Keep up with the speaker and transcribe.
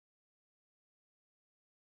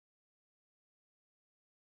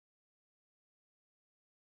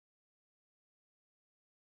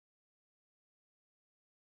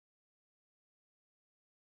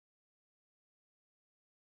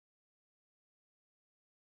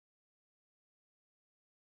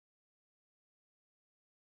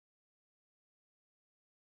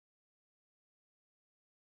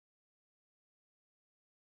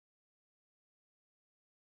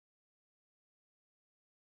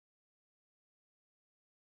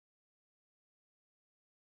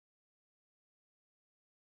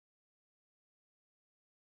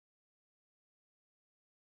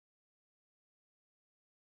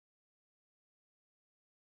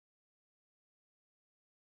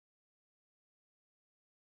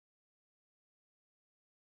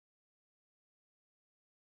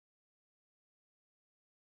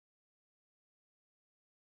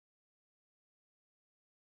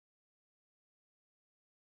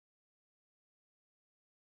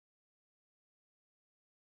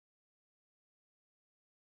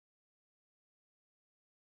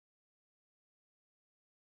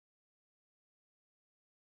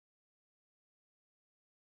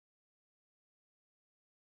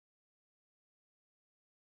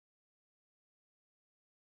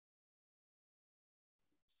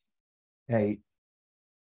Hey,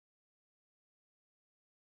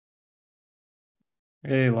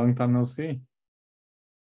 Hey, long time no see.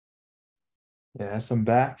 yes, I'm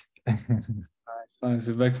back. Nice, nice.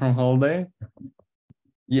 You back from holiday?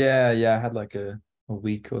 Yeah, I had like a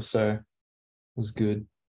week or so. It was good.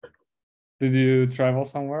 Did you travel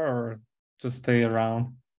somewhere or just stay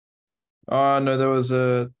around? Oh no, there was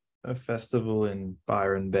a festival in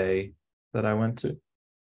Byron Bay that I went to.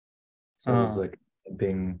 So it was Ah, like a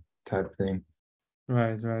Bing type thing.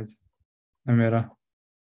 right, right. Amira.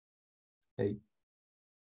 Hey.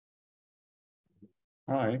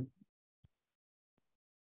 Hi.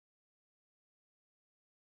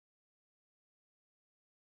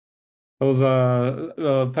 It was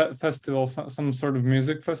a festival, some sort of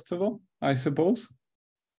music festival, I suppose.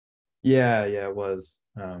 Yeah, it was.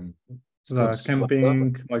 It's called The Splendor.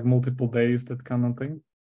 camping, like multiple days, that kind of thing.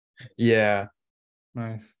 Yeah.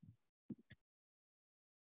 Nice.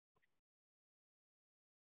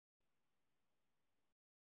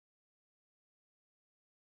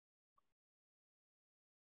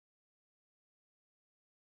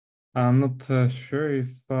 I'm not sure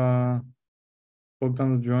if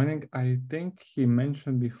Bogdan's joining. I think he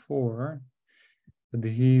mentioned before that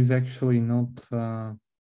he's actually not gonna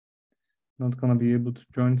be able to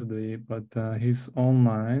join today, but he's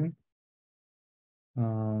online.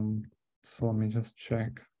 So let me just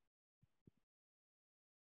check.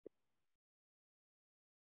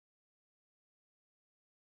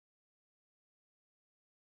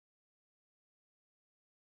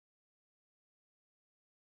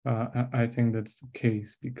 I think that's the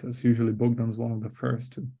case because usually Bogdan's one of the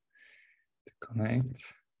first to connect.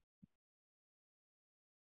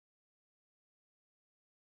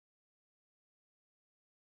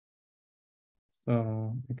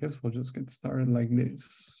 So I guess we'll just get started like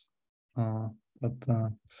this. But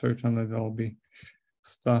certainly there'll be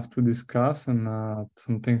stuff to discuss and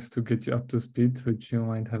some things to get you up to speed, which you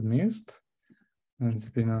might have missed. And it's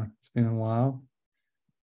been a while,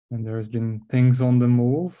 and there's been things on the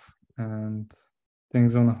move and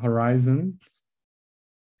things on the horizon.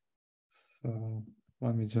 So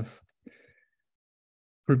let me just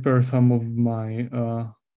prepare some of my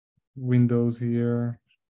windows here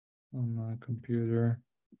on my computer.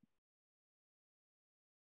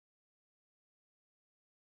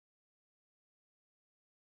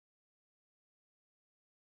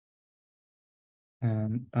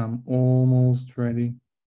 And I'm almost ready.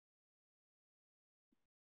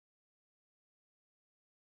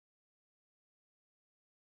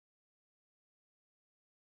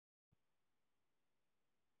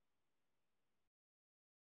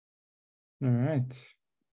 All right.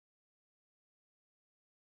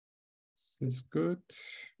 This is good.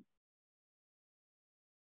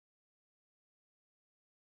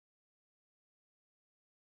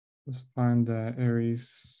 Let's find the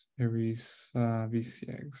Aries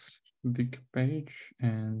VCX big page,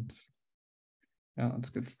 and yeah, let's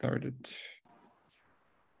get started.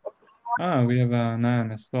 We have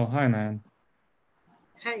Nan as well. Hi, Nan.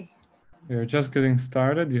 Hi. We're just getting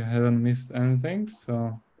started. You haven't missed anything.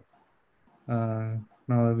 So now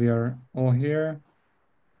that we are all here,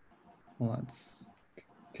 let's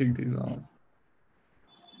kick these off.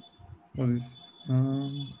 What is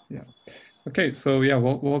yeah. Okay, so yeah,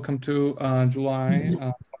 welcome to July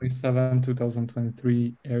 27,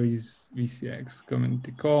 2023 Aries VCX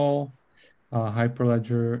community call.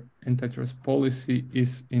 Hyperledger antitrust policy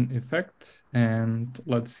is in effect, and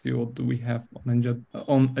let's see what do we have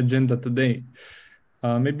on agenda today.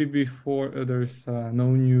 Maybe before there's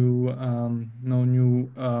no new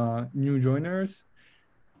joiners.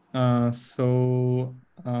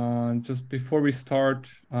 Just before we start,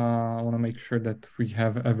 I want to make sure that we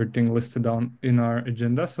have everything listed down in our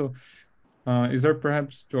agenda. So is there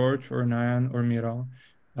perhaps George or Nayan or Mira,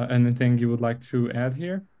 anything you would like to add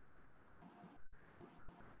here?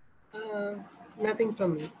 Nothing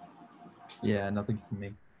from me. Yeah, nothing for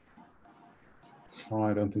me. Oh,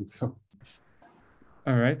 I don't think so.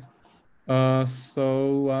 All right. Let's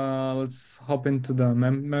hop into the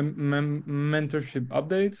mentorship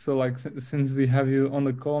update. So like since we have you on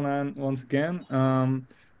the call now once again,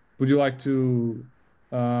 would you like to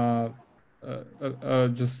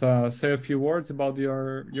just say a few words about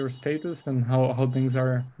your status and how things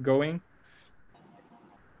are going?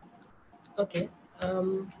 Okay.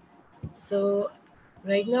 Um, so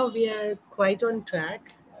right now we are quite on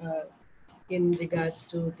track in regards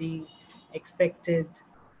to the expected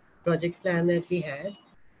project plan that we had.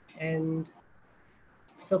 And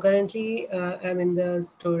so currently I'm in the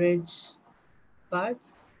storage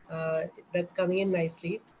parts. That's coming in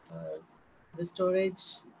nicely. The storage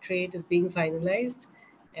trait is being finalized,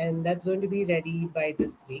 and that's going to be ready by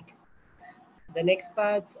this week. The next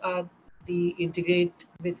parts are the integrate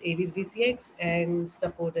with Aries VCX and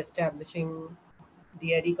support establishing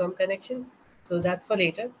DID-COM connections. So that's for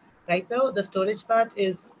later. Right now, the storage part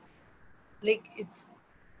is like it's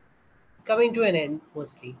coming to an end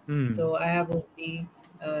mostly. So I have only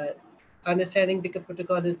uh, understanding pickup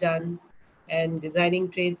protocol is done, and designing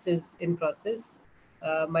trades is in process.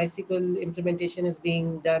 MySQL implementation is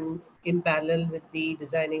being done in parallel with the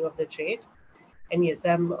designing of the trade. And yes,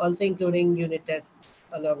 I'm also including unit tests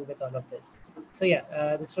along with all of this. So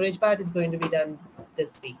yeah, the storage part is going to be done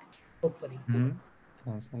this week, hopefully.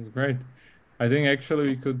 Sounds great. I think actually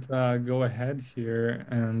we could go ahead here,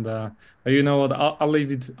 and you know what? I'll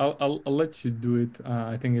leave it. I'll let you do it.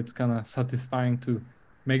 I think it's kind of satisfying to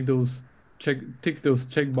make those tick those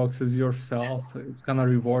check boxes yourself. It's kind of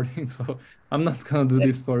rewarding. So I'm not gonna do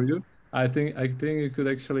this for you. I think you could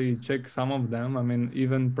actually check some of them. I mean,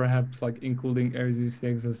 even perhaps like including Aries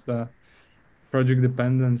UCX as project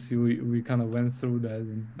dependency, we kind of went through that,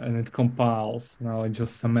 and it compiles. Now it's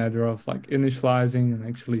just a matter of like initializing and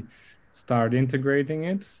actually start integrating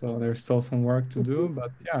it. So there's still some work to do,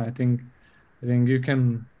 but yeah, I think you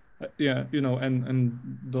can, yeah, and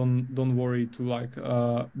don't worry to like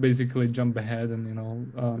basically jump ahead and you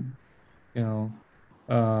know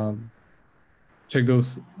um check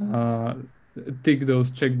those tick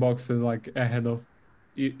those check boxes like ahead of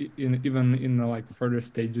in even in like further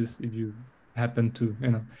stages if you happen to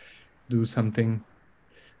do something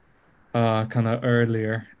kind of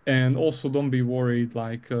earlier. And also don't be worried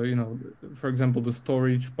like for example the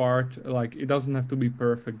storage part, like it doesn't have to be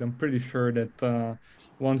perfect. I'm pretty sure that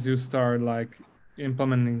once you start like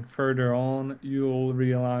implementing further on, you'll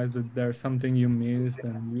realize that there's something you missed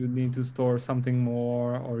and you need to store something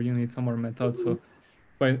more, or you need some more methods. So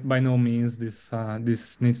by no means this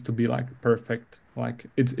needs to be like perfect. Like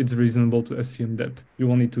it's reasonable to assume that you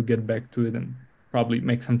will need to get back to it and probably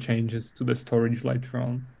make some changes to the storage later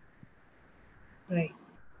on. Right.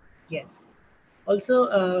 Yes.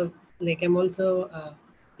 Also, like I'm also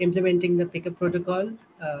implementing the pickup protocol,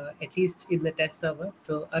 at least in the test server.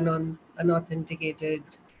 So unauthenticated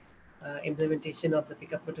implementation of the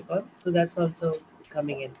pickup protocol. So that's also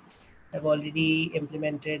coming in. I've already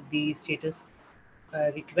implemented the status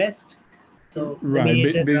request. So the Right,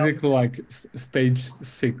 mediator now, basically like stage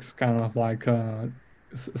 6, kind of like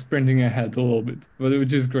sprinting ahead a little bit, but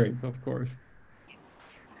which is great, of course.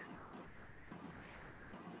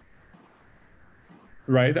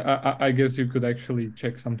 Right, I guess you could actually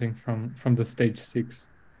check something from the stage 6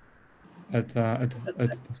 at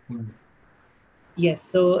this point. yes.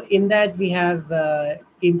 So in that we have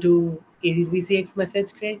into Aries VCX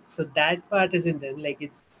message crate. So that part isn't done. Like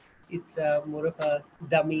it's more of a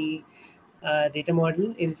dummy data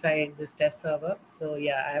model inside this test server. So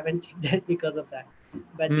yeah, I haven't checked that because of that.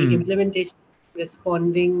 But the implementation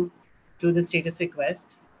responding to the status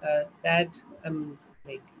request, that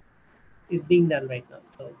like is being done right now.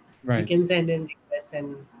 So you Right. can send in requests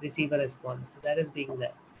and receive a response. So that is being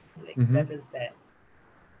there. Like that is there.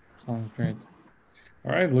 Sounds great.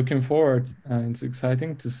 All right, looking forward. It's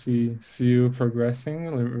exciting to see you progressing.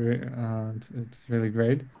 It's really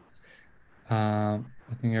great. I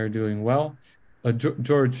think you're doing well.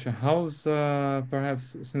 George, how's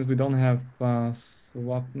perhaps since we don't have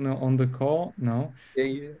Swap on the call, no? Yeah,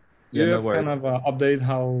 yeah. Do Yeah, you no have kind worries. of update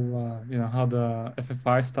how how the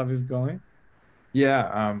FFI stuff is going?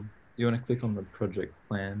 Yeah, you want to click on the project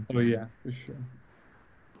plan? Oh yeah, for sure.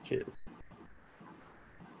 Cheers.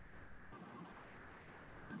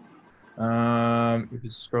 If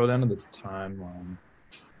you scroll down to the timeline.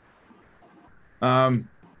 Um,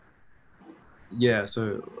 yeah,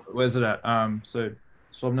 so where's it at? So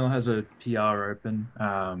Swabnil has a PR open,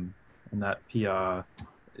 and that PR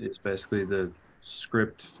is basically the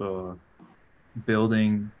script for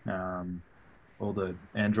building all the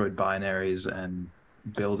Android binaries and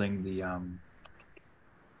building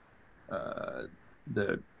uh,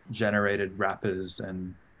 the generated wrappers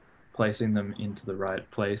and placing them into the right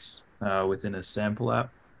place within a sample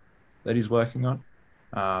app that he's working on.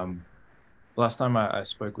 Um, last time I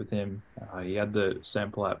spoke with him, he had the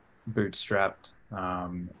sample app bootstrapped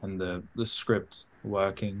and the script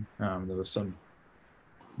working. There was some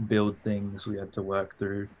build things we had to work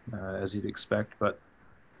through as you'd expect, but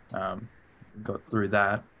um, got through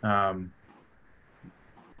that.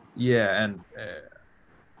 Yeah, and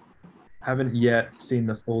haven't yet seen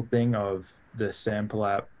the full thing of the sample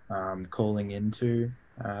app calling into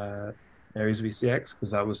Aries VCX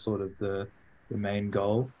because that was sort of the main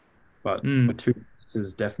goal. But the Mm. two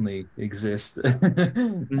pieces definitely exist.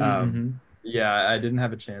 Mm-hmm. Yeah, I didn't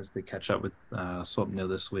have a chance to catch up with Swapnil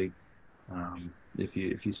this week. If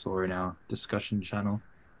you saw in our discussion channel.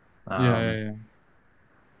 Yeah, yeah, Um, yeah.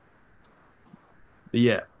 but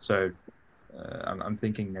yeah, so I'm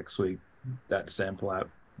thinking next week that sample app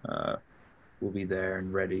will be there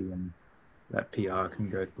and ready, and that PR can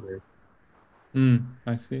go through.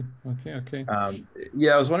 I see. Okay, okay.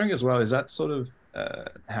 Yeah, I was wondering as well, is that sort of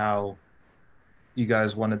how you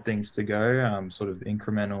guys wanted things to go? Sort of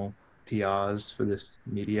incremental PRs for this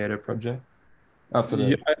mediator project? For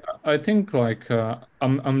Yeah, the I think like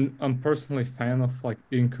I'm personally fan of like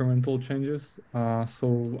incremental changes.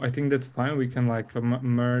 So I think that's fine. We can like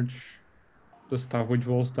merge the stuff which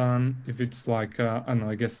was done if it's like I don't know,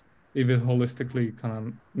 I guess if it holistically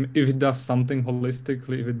kind of if it does something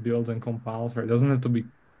holistically, if it builds and compiles, right? It doesn't have to be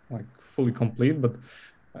like fully complete,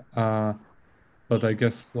 uh but I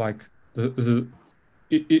guess like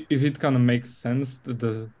if it kind of makes sense that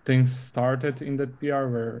the things started in that PR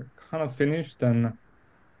were kind of finished, then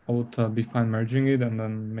I would be fine merging it and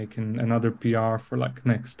then making another PR for like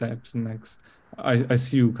next steps and next. I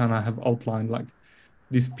see you kind of have outlined like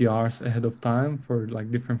these PRs ahead of time for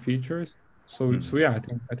like different features. So Mhm. yeah,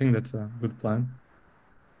 I think that's a good plan.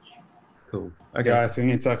 Cool. Yeah, Okay. I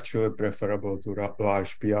think it's actually preferable to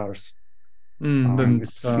large PRs. Then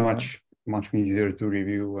It's much easier to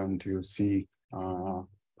review and to see how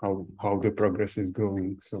the progress is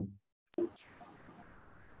going. So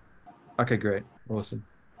Okay, great. Awesome.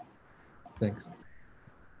 Thanks.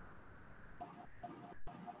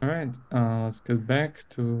 all right. Let's get back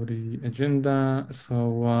to the agenda.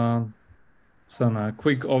 So now a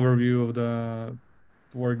quick overview of the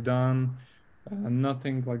work done.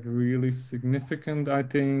 Nothing like really significant, I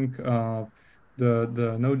think.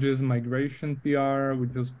 The Node.js migration PR,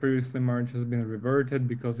 which was previously merged, has been reverted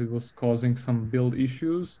because it was causing some build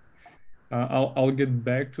issues. I'll get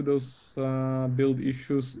back to those build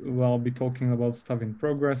issues while I'll be talking about stuff in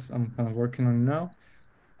progress. I'm kind of working on it now.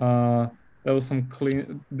 Uh, there was some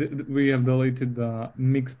clean. We have deleted the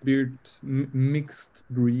mixed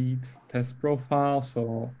breed test profile,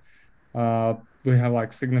 so uh, we have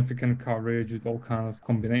like significant coverage with all kind of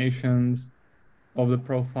combinations of the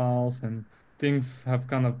profiles, and things have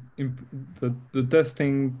kind of the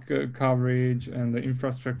testing coverage and the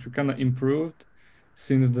infrastructure kind of improved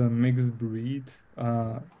since the mixed breed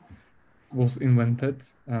was invented.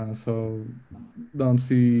 So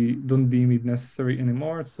don't deem it necessary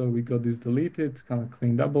anymore. So we got this deleted, kind of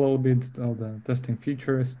cleaned up a little bit, all the testing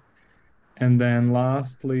features. And then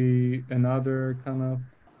lastly, another kind of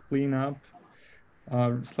cleanup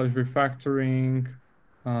slash refactoring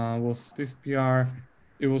was this PR.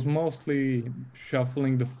 It was mostly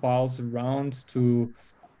shuffling the files around to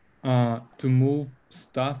move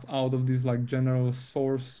stuff out of this like general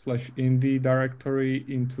source slash indie directory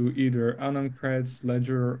into either uncreds,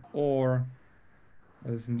 ledger, or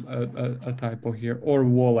as a typo here, or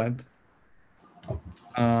wallet.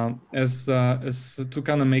 As to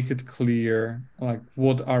kind of make it clear, like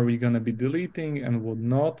what are we gonna be deleting and what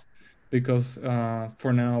not, because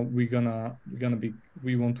for now we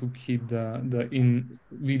want to keep the in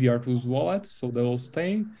VDR2's wallet, so they will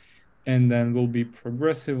stay, and then we'll be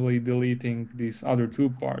progressively deleting these other two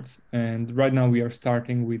parts. And right now we are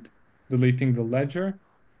starting with deleting the ledger,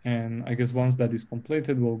 and I guess once that is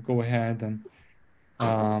completed, we'll go ahead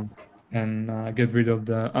um, and get rid of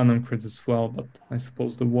the unknown creds as well. But I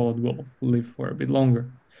suppose the wallet will live for a bit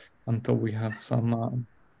longer until we have some,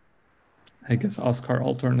 I guess, Oscar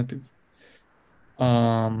alternative.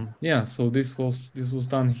 Yeah. So this was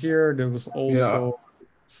done here. There was yeah, also.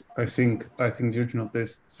 I think you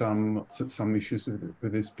noticed some issues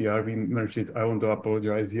with this PR. We merged it. I want to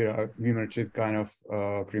apologize here. We merged it kind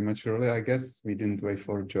of prematurely, I guess. We didn't wait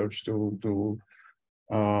for George to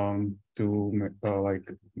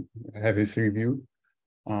like have his review.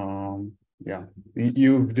 Yeah,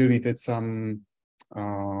 you've deleted some.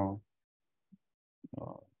 Uh,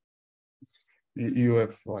 uh, you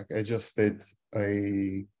have like adjusted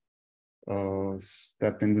a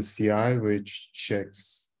step in the CI which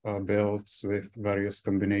checks builds with various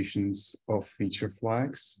combinations of feature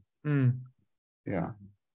flags. Mm, Yeah.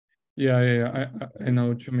 yeah. I know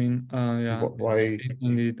what you mean. Yeah. Why?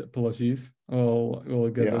 Indeed, apologies. We'll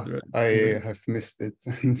get Yeah, that I right. have missed it.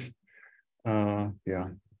 Yeah.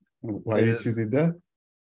 Why Yeah, did you do that?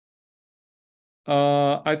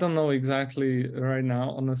 I don't know exactly right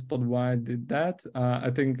now on the spot why I did that. I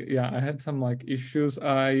think yeah, I had some like issues.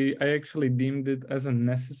 I actually deemed it as a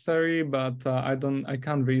necessary, but I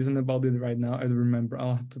can't reason about it right now. I don't remember.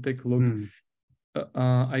 I'll have to take a look. Hmm.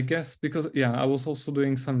 I guess because yeah, I was also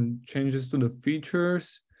doing some changes to the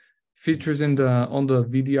features features in the on the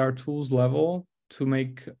VDR tools level to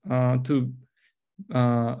make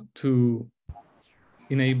to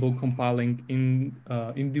enable compiling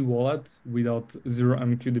in the wallet without zero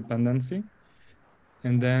MQ dependency.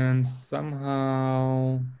 And then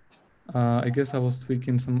somehow, I guess I was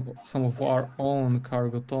tweaking some of our own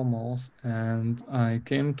cargo tomos, and I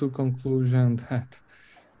came to conclusion that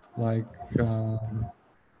like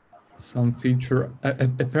some feature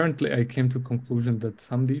apparently I came to conclusion that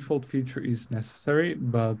some default feature is necessary,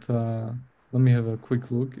 but let me have a quick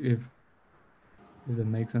look if that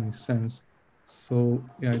makes any sense. So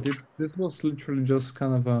yeah, I did. This was literally just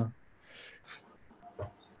kind of a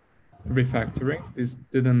refactoring. This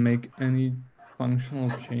didn't make any functional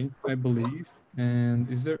change, I believe. And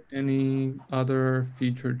is there any other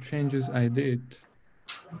feature changes I did?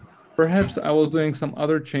 Perhaps I was doing some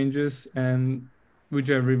other changes and which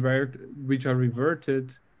I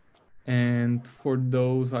reverted. And for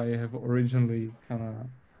those I have originally kind of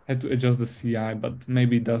had to adjust the CI, but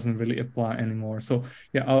maybe it doesn't really apply anymore. So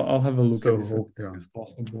yeah, I'll have a look at this as So quick yeah. as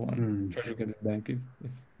possible and try to get it back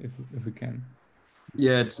if we can.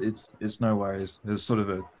 Yeah, it's no worries. It's sort of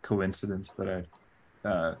a coincidence that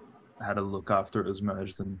I had a look after it was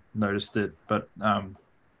merged and noticed it. But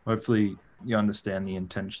hopefully you understand the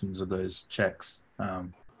intentions of those checks. I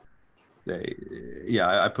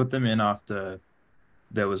put them in after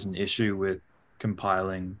there was an issue with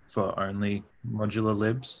compiling for only modular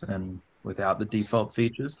libs and without the default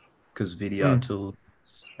features because VDR Mm. tools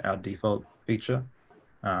is our default feature.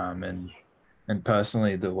 And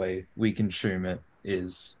personally, the way we consume it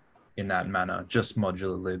is in that manner, just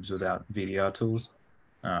modular libs without VDR tools.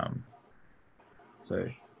 Um, so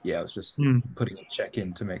yeah, I was just Mm. putting a check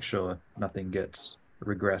in to make sure nothing gets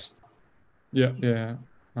regressed. Yeah.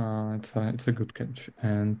 It's a good catch,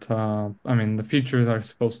 and I mean the features are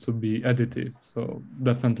supposed to be additive, so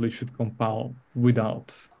definitely should compile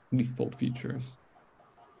without default features.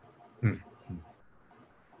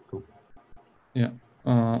 Cool. Yeah.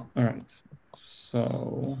 All right.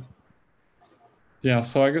 So yeah,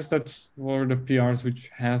 so I guess that's for the PRs which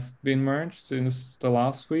have been merged since the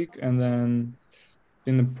last week, and then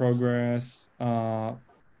in the progress,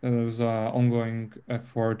 there's an ongoing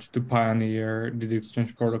effort to pioneer the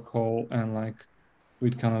exchange protocol and like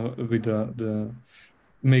with kind of with the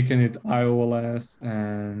making it iOS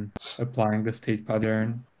and applying the state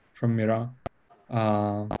pattern from Mira.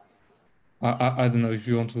 Uh, I don't know if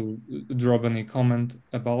you want to drop any comment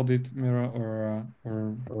about it, Mira, or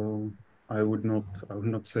I would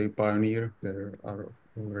not say pioneer. There are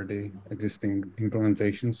already existing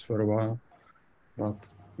implementations for a while, but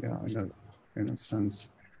yeah, in a sense.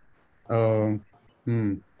 Um,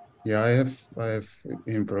 hmm. Yeah, I have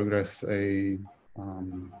in progress a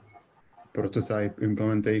prototype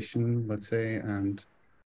implementation, let's say, and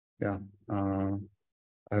yeah,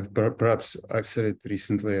 perhaps I've said it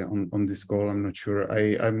recently on this call. I'm not sure.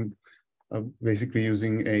 I'm basically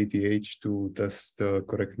using ATH to test the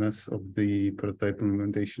correctness of the prototype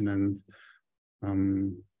implementation,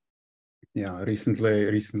 and yeah, recently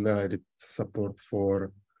I did support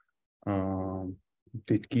for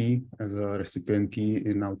did key as a recipient key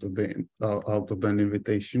in out-of-band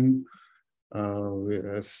invitation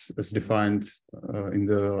as defined in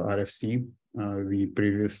the RFC. We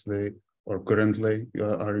previously or currently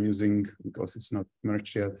are using, because it's not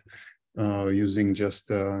merged yet, using just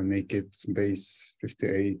naked base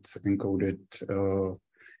 58 encoded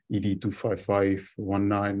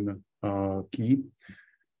ED25519 key.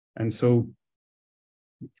 And so,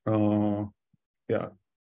 yeah,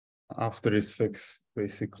 after this fix,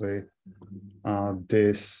 basically,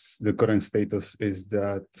 the current status is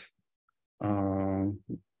that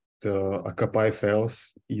the ACAPI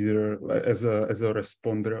fails either as a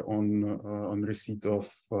responder on receipt of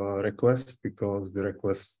request, because the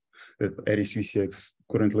request that Aries VCX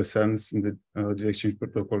currently sends in the exchange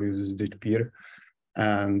protocol uses DIT-peer,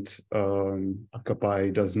 and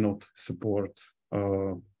ACAPI does not support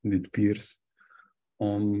DIT-peers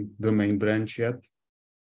on the main branch yet.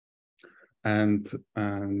 And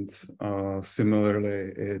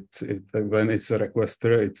similarly, it when it's a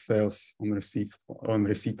requester, it fails on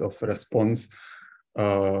receipt of response,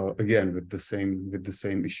 again with the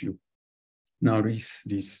same issue. Now these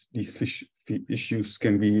issues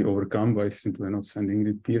can be overcome by simply not sending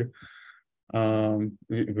the peer,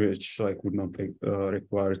 which like would not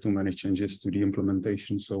require too many changes to the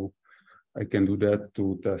implementation. So I can do that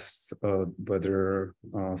to test whether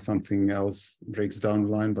something else breaks down the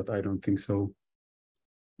line, but I don't think so.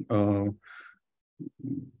 No,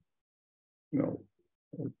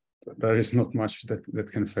 there is not much that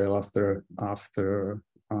can fail after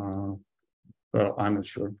well, I'm not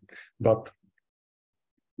sure, but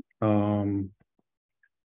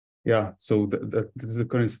yeah, so this is the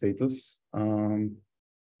current status.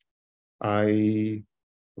 I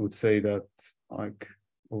would say that, like,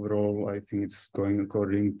 overall, I think it's going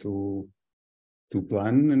according to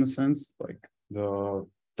plan, in a sense. Like, the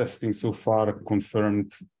testing so far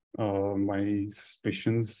confirmed my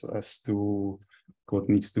suspicions as to what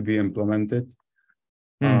needs to be implemented,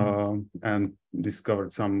 and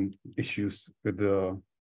discovered some issues with the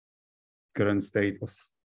current state of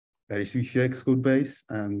Aries VCX code base,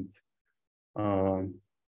 and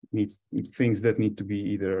needs things that need to be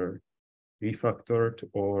either refactored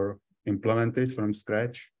or implemented from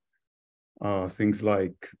scratch. Things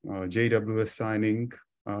like JWS signing,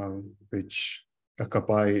 which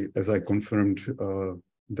Akapai, as I confirmed,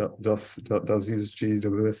 does use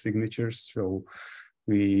JWS signatures. So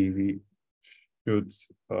we should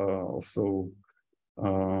also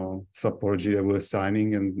support JWS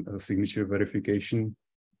signing and signature verification.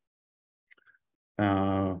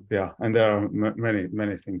 Yeah, and there are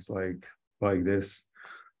many things like this.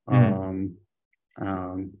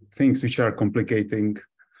 Things which are complicating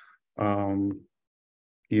the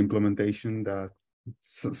implementation, that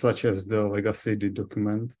such as the legacy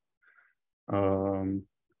document,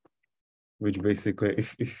 which basically,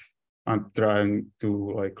 if I'm trying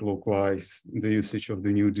to like localize the usage of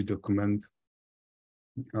the new document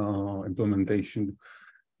implementation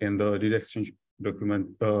in the did exchange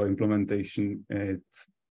document implementation, it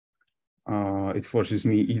forces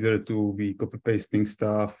me either to be copy pasting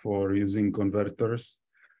stuff or using converters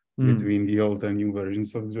between the old and new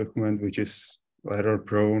versions of the document, which is error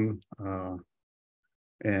prone,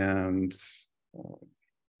 and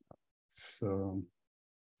so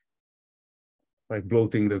like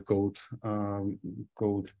bloating the code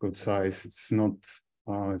size. It's not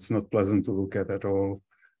pleasant to look at all.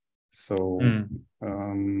 So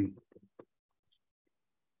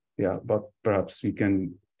yeah, but perhaps we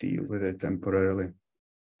can deal with it temporarily.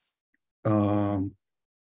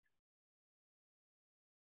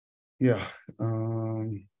 Yeah.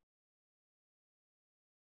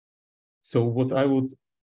 So what I would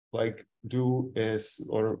like do is,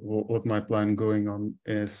 or what my plan going on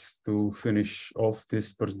is, to finish off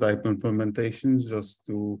this prototype implementation, just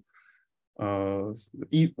to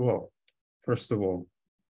well, first of all,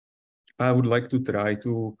 I would like to try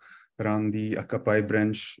to run the Akapai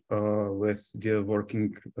branch with the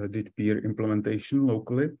working did peer implementation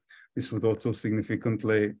locally. This would also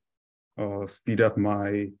significantly speed up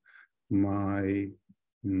my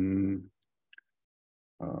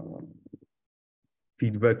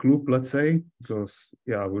feedback loop, let's say, because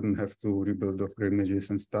yeah, I wouldn't have to rebuild Docker images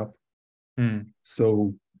and stuff.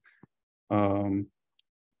 So,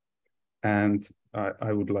 and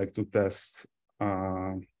I would like to test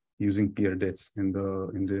using peer dits in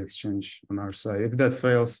the exchange on our side. If that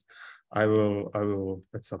fails, I will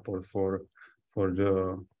add support for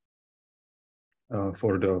the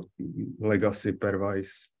legacy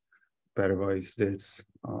pairwise dits,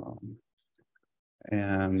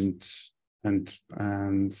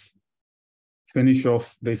 and finish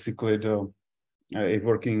off basically the a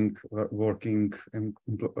working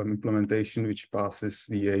implementation which passes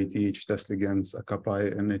the ATH test against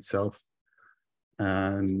Akapai in itself,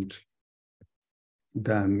 and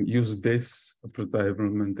then use this prototype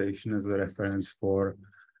implementation as a reference for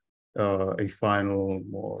a final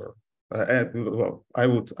more. Well, I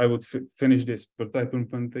would finish this prototype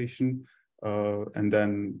implementation and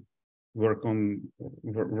then work on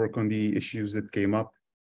the issues that came up.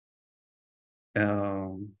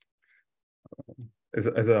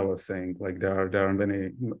 As I was saying, like there are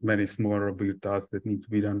many smaller build tasks that need to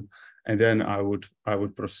be done, and then I would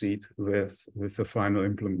proceed with the final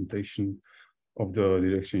implementation of the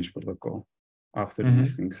did exchange protocol after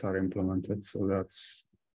these things are implemented. So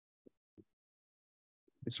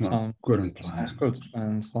it's my current plan. Sounds good,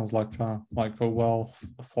 and sounds like a well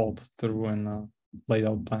thought through and laid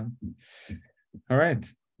out plan. All right.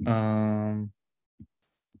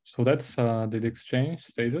 So that's the exchange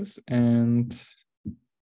status, and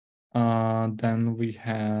then we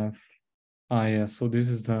have yeah, so this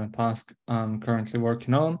is the task I'm currently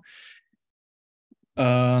working on.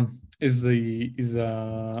 Is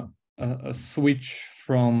a switch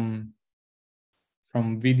from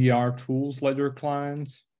VDR tools ledger client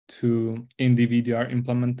to Indy VDR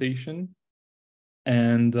implementation,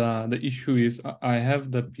 and the issue is I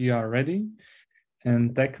have the PR ready,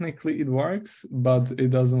 and technically it works, but it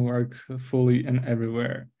doesn't work fully and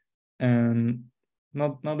everywhere. And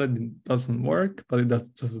not that it doesn't work, but it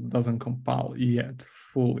just doesn't compile yet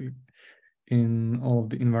fully. in all of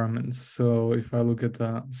the environments. So if I look at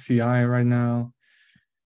the CI right now,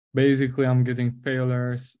 basically I'm getting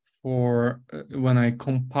failures for when I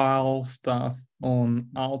compile stuff on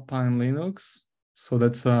Alpine Linux. So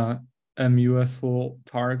that's a MUSL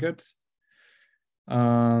target.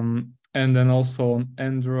 And then also on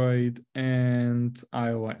Android and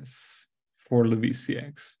iOS for the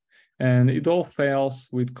VCX. And it all fails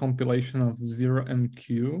with compilation of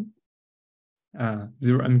 0MQ,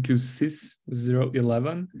 0MQ sys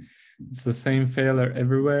 011. It's the same failure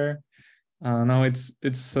everywhere. Now it's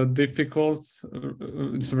difficult.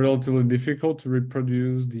 It's relatively difficult to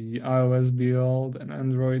reproduce the iOS build and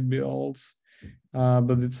Android builds,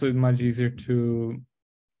 but it's much easier to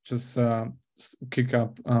just kick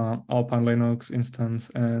up Alpine Linux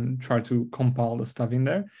instance and try to compile the stuff in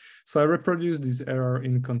there. So I reproduced this error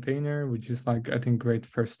in container, which is like, I think, great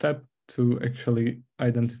first step to actually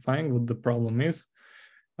identifying what the problem is.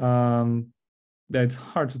 It's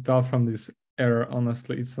hard to tell from this error,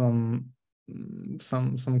 honestly. It's some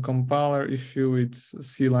compiler issue. It's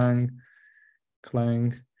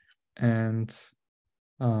clang, and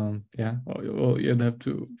yeah, well, you'd have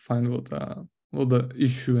to find what the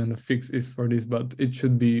issue and the fix is for this, but it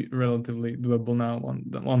should be relatively doable now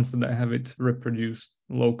once that I have it reproduced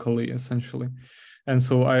locally, essentially. And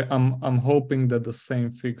so I'm hoping that the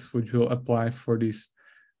same fix which will apply for this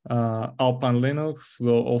Alpine Linux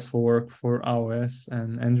will also work for iOS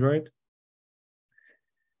and Android.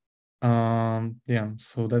 Yeah,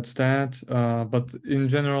 so that's that. But in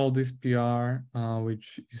general, this PR,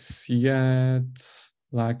 which is yet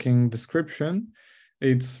lacking description,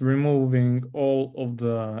 it's removing all of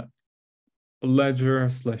the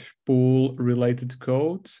ledger/pool related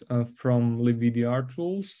code from libvdr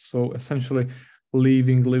tools. So essentially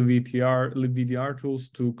leaving libvdr tools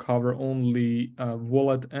to cover only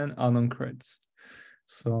wallet and add-on creds.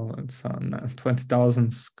 So it's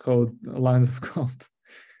 20,000 lines of code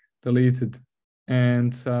deleted.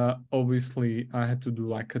 And obviously I had to do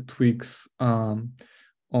like a tweaks on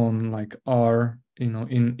like R,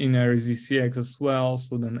 in Aries VCX as well.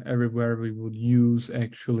 So then everywhere we would use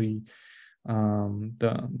actually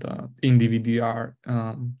the IndieVDR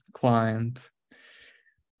client.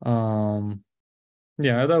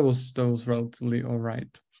 Yeah, that was relatively all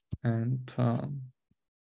right. And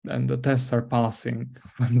the tests are passing.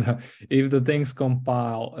 If the things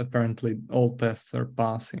compile, apparently all tests are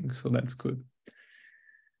passing, so that's good.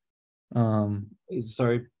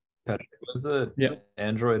 Sorry, Patrick, was it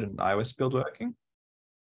Android and iOS build working?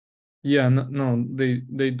 Yeah, no,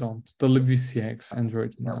 they don't. The libvcx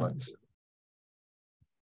Android and iOS.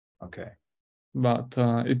 Okay. But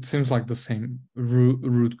it seems like the same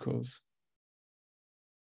root cause.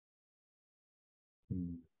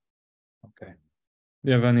 Okay. Do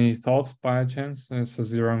you have any thoughts by chance? It's a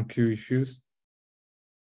 0MQ issues.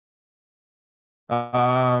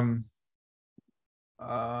 I'll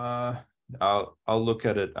look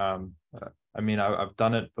at it. I mean, I've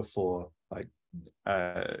done it before, like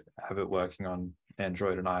have it working on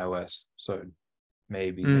Android and iOS, so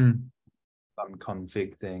maybe some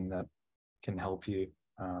config thing that can help you.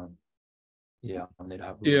 Yeah, I'll need to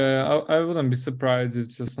have a look. Yeah, I wouldn't be surprised if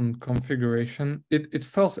it's just some configuration. It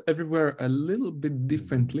feels everywhere a little bit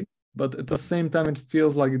differently, but at the same time it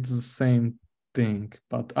feels like it's the same thing,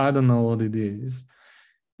 but I don't know what it is.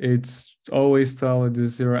 It's always felt like the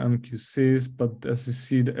 0MQCs, but as you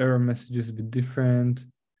see, the error message is a bit different.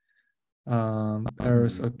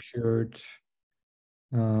 Errors occurred.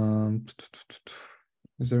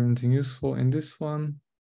 Is there anything useful in this one?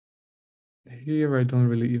 Here I don't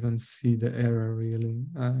really even see the error really.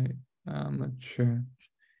 I'm not sure.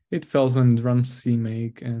 It fails when it runs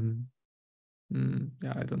CMake, and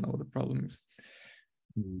yeah, I don't know what the problem is.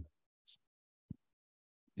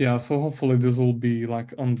 Yeah, so hopefully this will be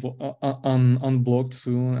like unblocked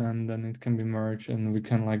soon, and then it can be merged, and we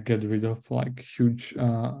can like get rid of like huge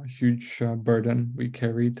burden we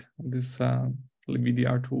carried this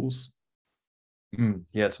libvdr tools.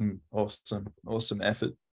 Yeah, it's some awesome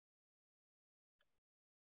effort.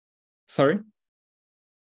 Sorry,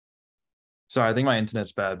 I think my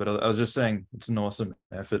internet's bad, but I was just saying it's an awesome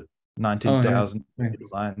effort. 19,000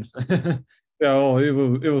 lines. Yeah, well,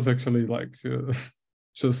 it was actually like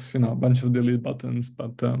just a bunch of delete buttons,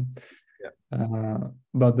 but then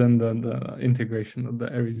the integration of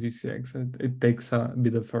the Aries VCX, it takes a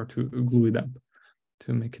bit of effort to glue it up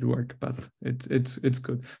to make it work, but it's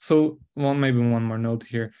good. So maybe one more note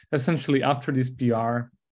here. Essentially, after this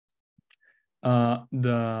PR,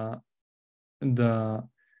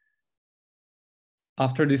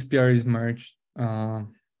 after this PR is merged, the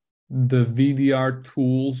VDR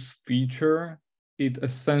tools feature it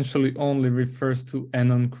essentially only refers to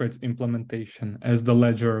AnonCreds implementation, as the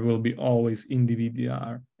ledger will be always in the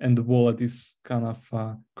VDR, and the wallet is kind of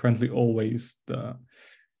currently always the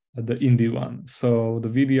indie one. So the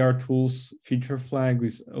VDR tools feature flag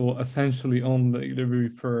will essentially only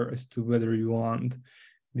refer as to whether you want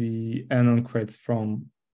the AnonCreds from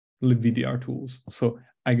libVDR tools. So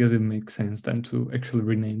I guess it makes sense then to actually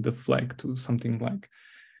rename the flag to something like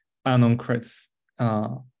AnonCreds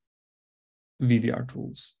VDR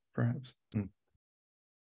tools, perhaps.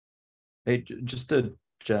 Hey, just a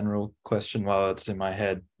general question while it's in my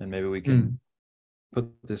head, and maybe we can put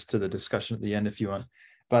this to the discussion at the end if you want.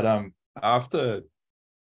 But after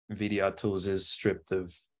VDR tools is stripped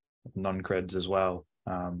of non-creds as well,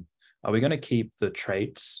 are we going to keep the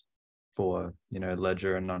traits for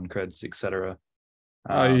ledger and non-creds, etc.?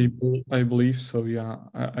 I believe so. Yeah,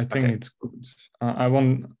 I think Okay. it's good. I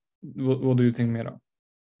want. What do you think, Mira?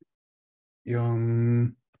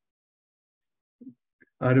 I'm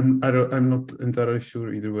not entirely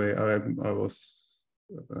sure either way. I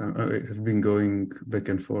have been going back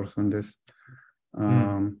and forth on this.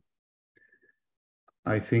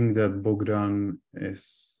 I think that Bogdan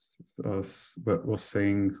was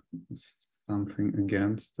saying something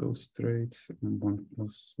against those traits and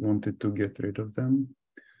wanted to get rid of them.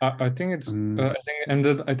 I think it's.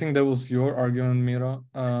 I think that was your argument, Mira.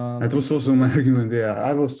 That was also my argument.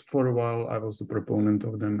 Yeah, for a while I was a proponent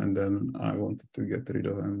of them, and then I wanted to get rid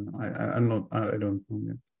of them. I'm not. I don't know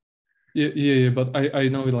yet. Yeah. But I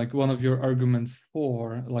know, like, one of your arguments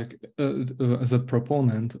for, like, as a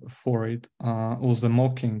proponent for it was the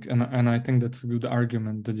mocking, and I think that's a good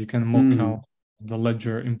argument, that you can mock out the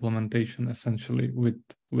ledger implementation essentially with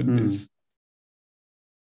this.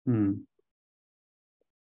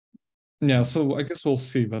 Yeah, so I guess we'll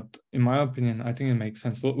see, but in my opinion, I think it makes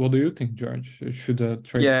sense. What do you think, George? Should the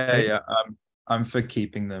traits stay? Yeah. I'm for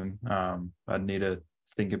keeping them. I'd need to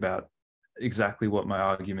think about exactly what my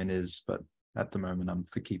argument is, but at the moment I'm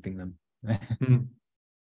for keeping them.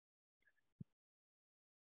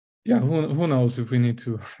 Yeah, who knows if we need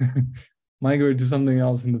to migrate to something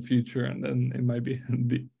else in the future, and then it might be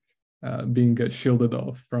being shielded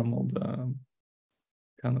off from all the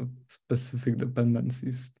kind of specific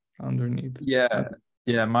dependencies underneath. Yeah,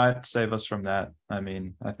 it might save us from that. I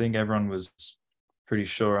mean, I think everyone was pretty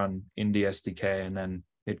sure on Indie SDK, and then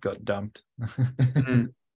it got dumped.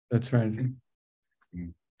 That's right.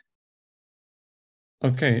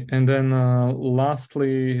 Okay, and then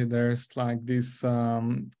lastly, there's like this a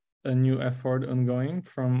new effort ongoing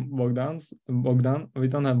from Bogdan. We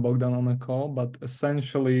don't have Bogdan on the call, but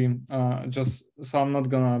essentially, just so I'm not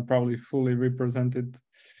gonna probably fully represent it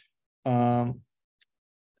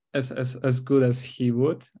as good as he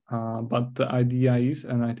would, but the idea is,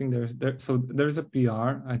 and I think there's a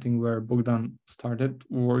PR, I think, where Bogdan started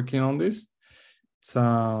working on this.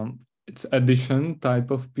 It's addition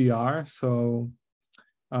type of PR, so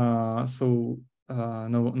no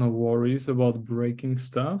worries about breaking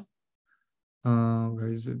stuff.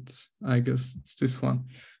 Where is it? I guess it's this one.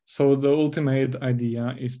 So the ultimate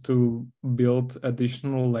idea is to build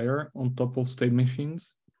additional layer on top of state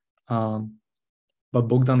machines. But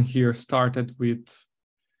Bogdan here started with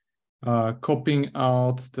copying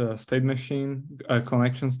out the state machine,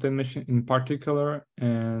 connection state machine in particular,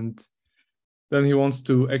 and then he wants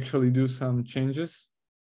to actually do some changes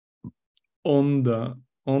on the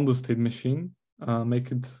state machine,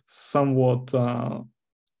 make it somewhat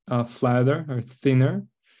flatter or thinner,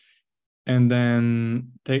 and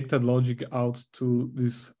then take that logic out to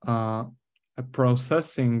this a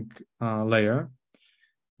processing layer,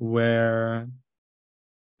 where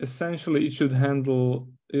essentially it should handle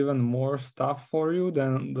even more stuff for you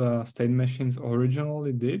than the state machines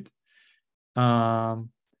originally did,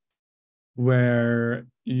 where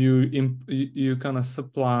you kind of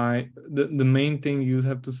supply the main thing you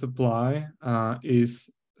have to supply is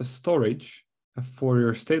a storage for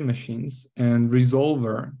your state machines and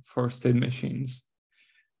resolver for state machines.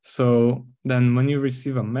 So then when you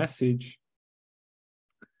receive a message,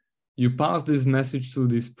 you pass this message to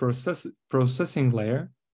this processing layer,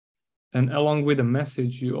 and along with the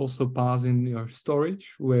message, you also pass in your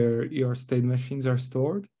storage where your state machines are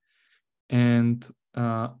stored, and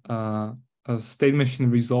a state machine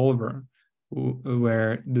resolver,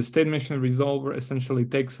 where the state machine resolver essentially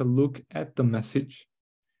takes a look at the message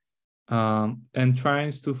and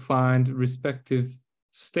tries to find respective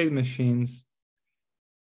state machines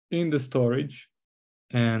in the storage.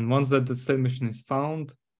 And once that the state machine is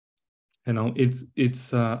found,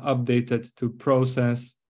 it's updated to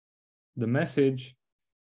process the message,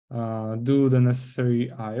 do the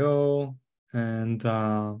necessary I/O, and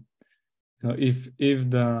if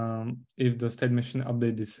the state machine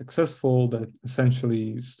update is successful, that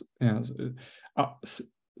essentially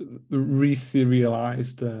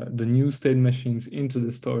reserialize the new state machines into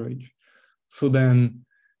the storage. So then,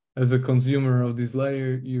 as a consumer of this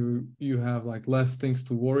layer, you have like less things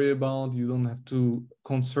to worry about. You don't have to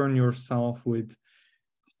concern yourself with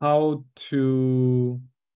how to,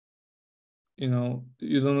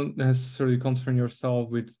 you don't necessarily concern yourself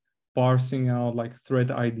with parsing out like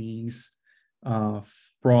thread IDs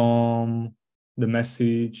from the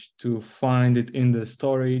message to find it in the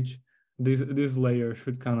storage. This layer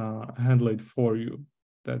should kind of handle it for you.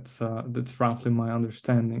 That's roughly my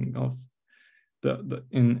understanding of the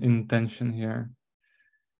intention here.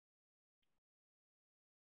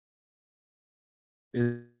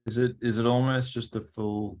 Is it almost just a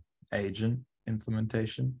full agent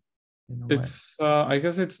implementation in a way? It's I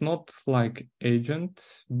guess it's not like agent,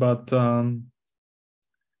 but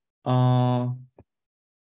Well,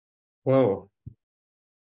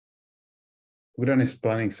 Uran is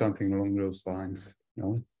planning something along those lines,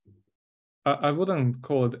 no? I wouldn't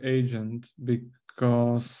call it agent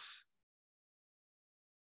because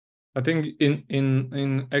I think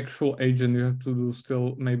in actual agent you have to do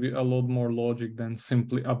still maybe a lot more logic than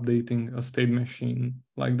simply updating a state machine.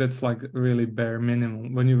 Like that's like really bare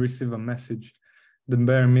minimum. When you receive a message, the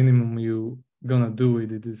bare minimum you gonna do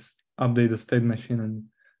with it is update the state machine and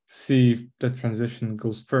see if the transition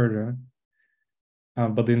goes further.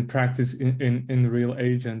 But in practice, in real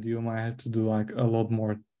agent, you might have to do like a lot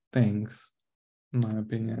more things, in my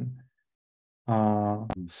opinion.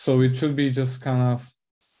 So it should be just kind of,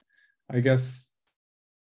 I guess,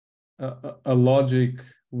 a logic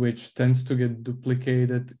which tends to get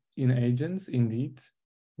duplicated in agents, indeed,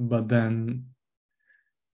 but then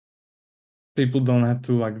people don't have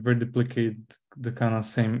to like reduplicate the kind of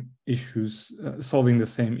same issues, solving the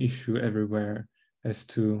same issue everywhere as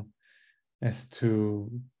to kind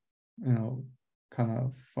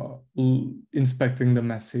of inspecting the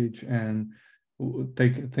message and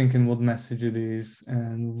thinking what message it is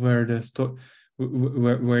and where the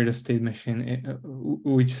state machine,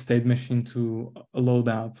 which state machine to load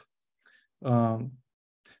up.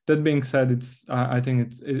 That being said, I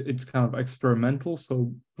think it's kind of experimental,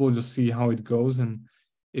 so we'll just see how it goes, and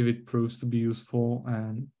if it proves to be useful,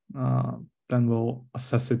 and then we'll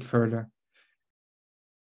assess it further.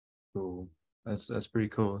 Cool. That's pretty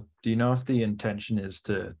cool. Do you know if the intention is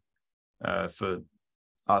to for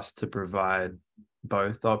us to provide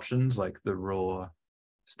both options, like the raw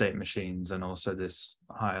state machines and also this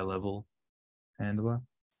higher level handler?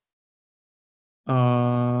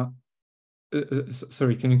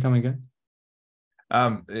 Sorry, can you come again?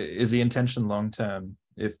 Is the intention long term,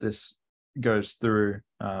 if this goes through,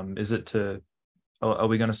 is it are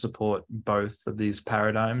we going to support both of these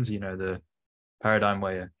paradigms? The paradigm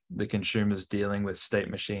where the consumer's dealing with state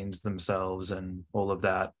machines themselves and all of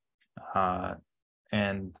that,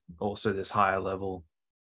 and also this higher level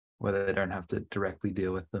where they don't have to directly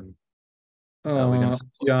deal with them. Yeah,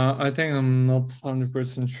 I think I'm not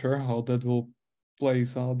 100% sure how that will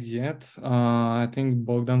plays out yet. I think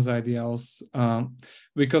Bogdan's idea was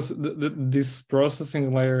because this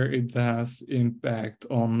processing layer, it has impact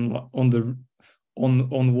on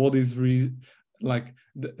what is like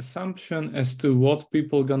the assumption as to what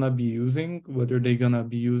people gonna be using, whether they're gonna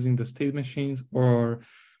be using the state machines or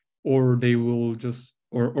they will just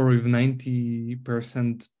or if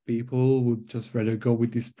 90% people would just rather go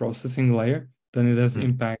with this processing layer, then it has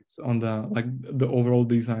impacts on the overall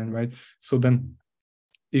design, right? So then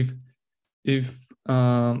if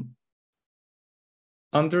under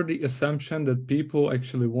the assumption that people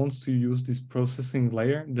actually wants to use this processing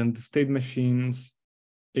layer, then the state machines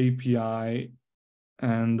API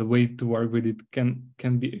and the way to work with it can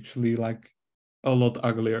be actually like a lot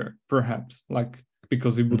uglier, perhaps, like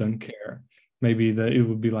because it wouldn't care. Maybe it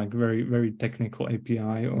would be like very, very technical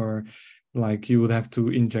API, or like you would have to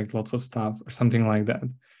inject lots of stuff or something like that.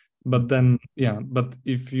 But then, yeah, but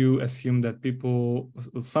if you assume that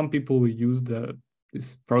some people will use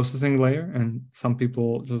this processing layer and some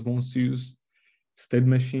people just wants to use state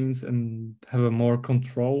machines and have a more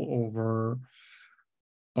control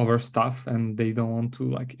over stuff, and they don't want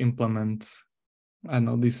to like implement, I don't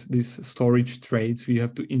know, these storage trades we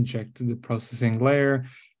have to inject to the processing layer,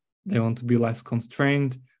 they want to be less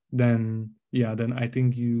constrained, then I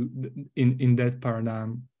think in that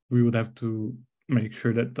paradigm we would have to make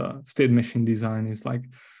sure that the state machine design is like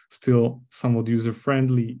still somewhat user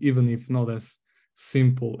friendly, even if not as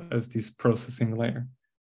simple as this processing layer.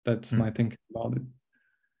 That's my thinking about it.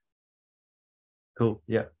 Cool.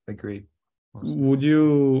 Yeah, agreed. Awesome. Would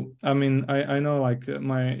you, I mean, I know like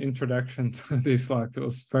my introduction to this like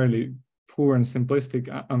was fairly poor and simplistic.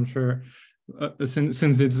 I'm sure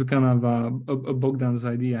since it's kind of a Bogdan's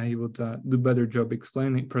idea, he would do better job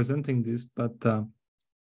explaining, presenting this. But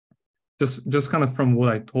just kind of from what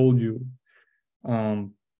I told you,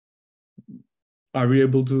 um, are we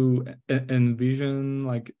able to envision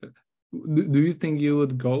like? Do you think you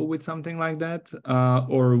would go with something like that,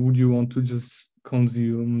 or would you want to just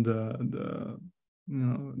consume the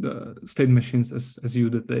the state machines as you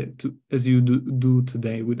do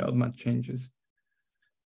today without much changes?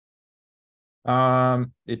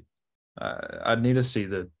 It I'd need to see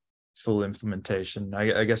the full implementation.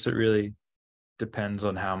 I guess it really depends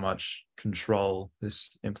on how much control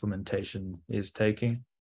this implementation is taking.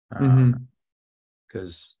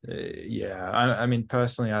 Because yeah, I mean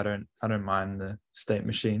personally, I don't mind the state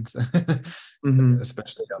machines,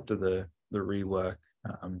 especially after the rework.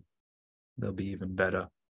 They'll be even better.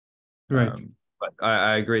 Right. But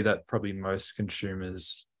I agree that probably most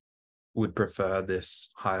consumers would prefer this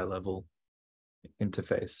higher level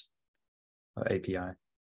interface API.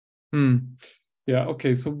 Yeah,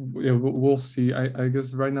 okay, so yeah, we'll see. I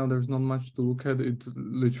guess right now there's not much to look at. It's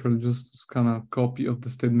literally just kind of copy of the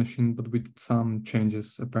state machine, but with some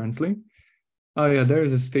changes apparently. Oh yeah, there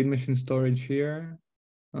is a state machine storage here.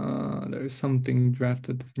 There is something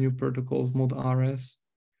drafted, new protocols, mod Aries.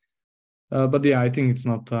 But yeah, I think it's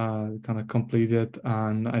not kind of completed,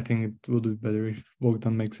 and I think it will be better if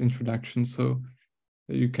Bogdan makes introduction, so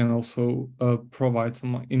you can also provide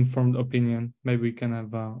some informed opinion. Maybe we can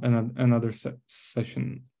have another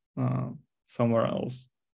session somewhere else,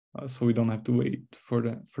 so we don't have to wait for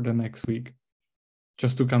the next week,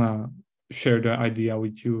 just to kind of share the idea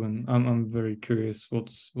with you. And I'm very curious,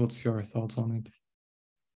 what's your thoughts on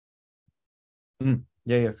it?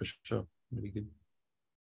 Yeah, for sure. Really good.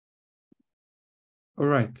 All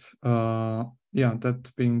right. Yeah,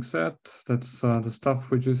 that being said, that's the stuff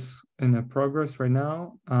which is in a progress right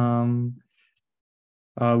now.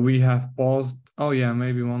 We have paused. Oh yeah,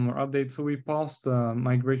 maybe one more update. So we paused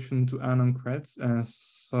migration to Anon creds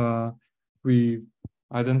as we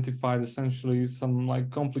identified essentially some like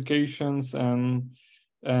complications and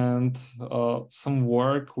some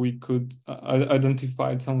work we could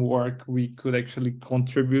identified some work we could actually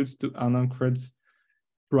contribute to Anon creds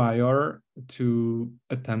prior to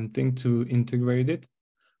attempting to integrate it.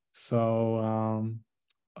 So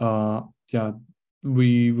yeah,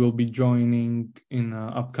 we will be joining in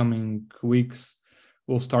upcoming weeks.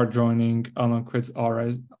 We'll start joining Anoncreds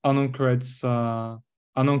Aries, Anoncreds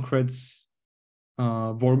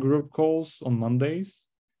work group calls on Mondays.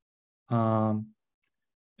 And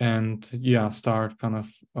yeah, start kind of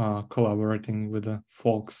collaborating with the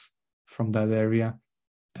folks from that area.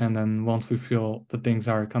 And then once we feel the things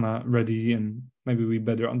are kind of ready and maybe we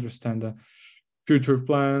better understand the future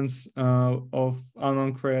plans of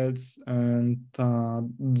Anoncreds, and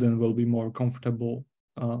then we'll be more comfortable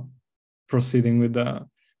proceeding with the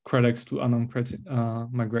Credex to Anoncreds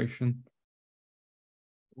migration.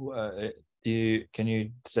 Can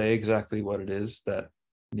you say exactly what it is that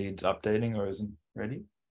needs updating or isn't ready?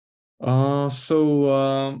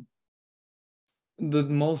 So the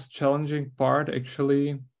most challenging part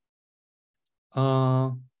actually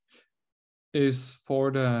is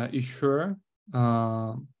for the issuer.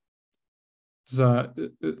 The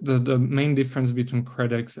main difference between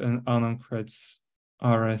Credex and Anoncreds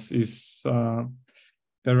RS is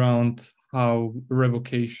around how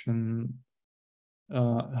revocation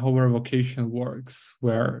works,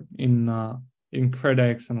 where in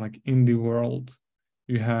Credex and like in the world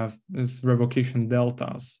you have this revocation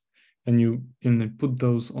deltas and you put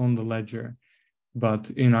those on the ledger. But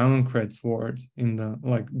in Anoncreds world, in the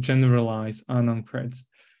like generalized Anoncreds,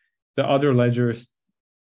 the other ledgers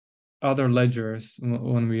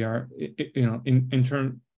when we are in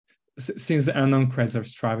turn, since the Anoncreds are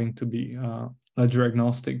striving to be ledger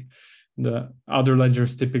agnostic, the other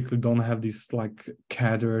ledgers typically don't have this like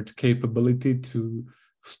catered capability to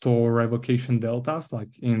store revocation deltas like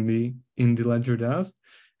in the ledger does.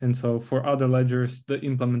 And so for other ledgers, the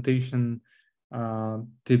implementation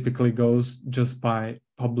typically goes just by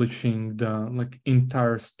publishing the like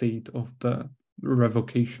entire state of the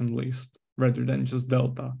revocation list rather than just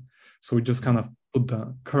delta. So we just kind of put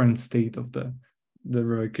the current state of the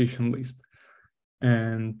revocation list,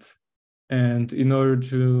 and in order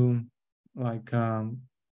to like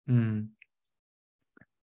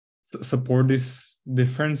support these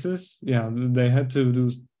differences, yeah, they had to do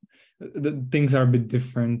things are a bit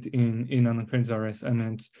different in Anoncreds RS,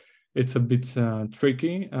 and it's a bit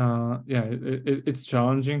tricky. Yeah, it's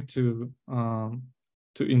challenging to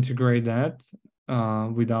to integrate that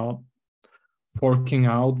without forking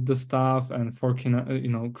out the stuff and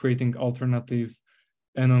creating alternative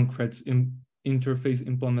AnonCreds interface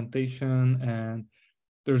implementation. And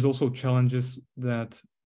there's also challenges that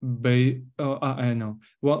I know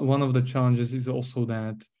one of the challenges is also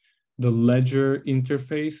that the ledger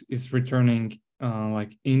interface is returning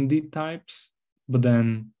like indie types, but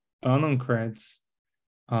then AnonCreds,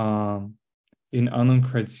 in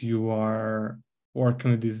AnonCreds you are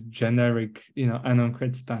working with these generic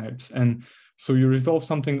AnonCreds types, and so you resolve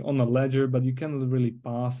something on a ledger, but you cannot really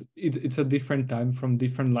pass it's a different type from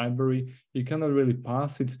different library. You cannot really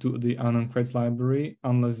pass it to the AnonCreds library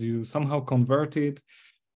unless you somehow convert it.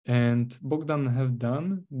 And Bogdan have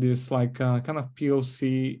done this like kind of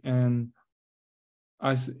POC, and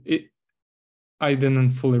I didn't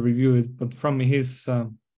fully review it, but from his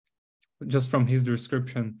just from his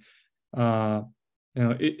description,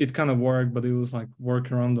 it kind of worked, but it was like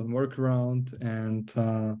workaround on workaround,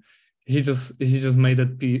 and he just made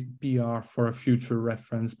it PR for a future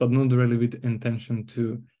reference, but not really with intention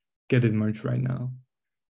to get it merged right now.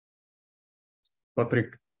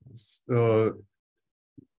 Patrick,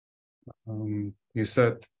 you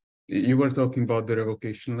said you were talking about the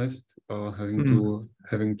revocation list, having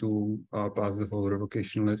to pass the whole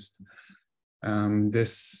revocation list.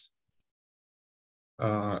 This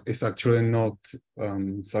is actually not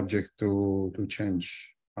subject to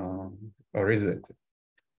change, or is it?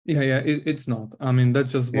 Yeah, it's not. I mean,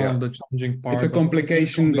 that's just one of the challenging parts. It's a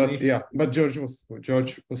complication, but yeah. But George was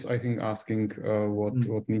I think asking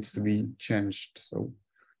what needs to be changed. So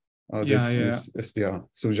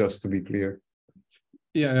so just to be clear.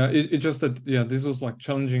 It's just that this was like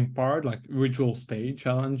challenging part, like ritual stay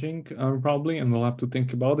challenging probably, and we'll have to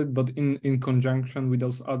think about it. But in conjunction with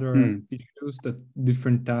those other issues, that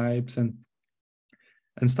different types and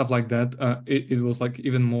stuff like that, it was like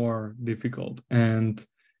even more difficult. And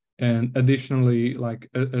additionally, like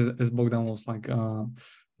as Bogdan was like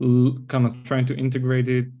kind of trying to integrate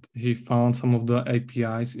it, he found some of the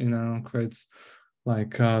APIs in AnonCreds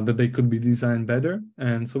like that they could be designed better.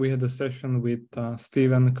 And so we had a session with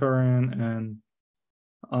Steven Curran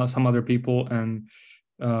and some other people, and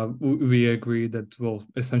we agreed that we'll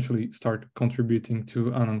essentially start contributing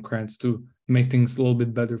to AnonCreds to make things a little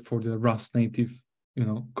bit better for the Rust native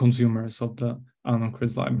consumers of the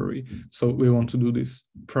AnonCreds library. So we want to do these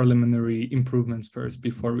preliminary improvements first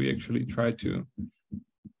before we actually try to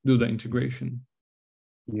do the integration.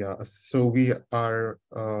 Yeah, so we are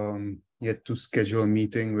yet to schedule a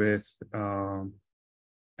meeting with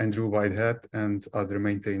Andrew Whitehead and other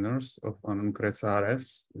maintainers of AnonCreds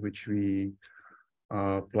Aries, which we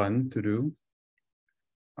plan to do.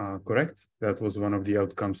 Correct? That was one of the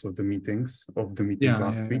outcomes of the meeting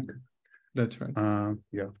last week. That's right.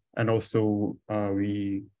 Yeah, and also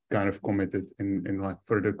we kind of committed in like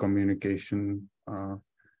further communication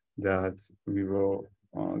that we will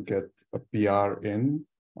get a PR in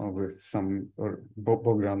with some, or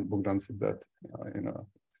Bogdan said that in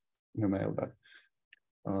a mail, that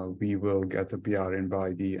we will get a PR in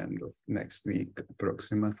by the end of next week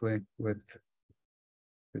approximately, with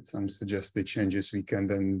some suggested changes we can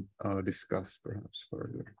then discuss perhaps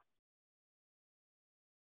further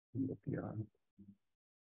in the PR.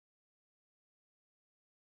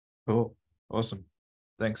 Cool, awesome.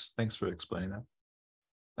 Thanks for explaining that.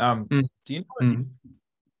 Do you know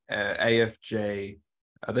AFJ,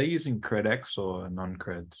 are they using CredX or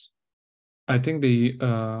non-creds? I think they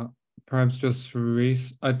perhaps just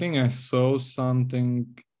I think I saw something.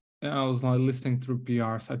 I was like listening through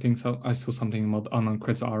PRs. I think so. I saw something about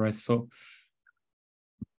AnonCreds Aries. So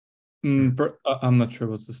I'm not sure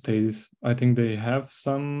what's the status. I think they have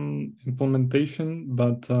some implementation,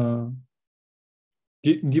 but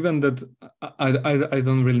given that I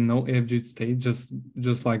don't really know AFG state,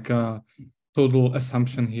 just like a total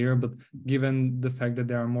assumption here, but given the fact that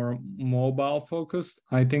they are more mobile focused,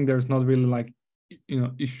 I think there's not really like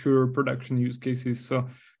issue production use cases. So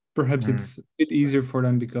perhaps it's a bit easier for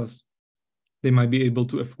them because they might be able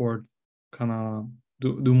to afford kind of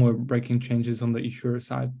do more breaking changes on the issuer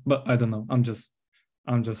side. But I don't know. I'm just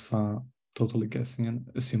totally guessing and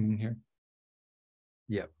assuming here.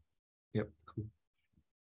 Yep, cool.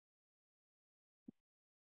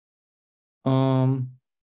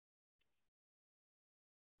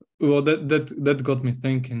 Well, that got me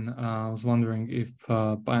thinking. I was wondering if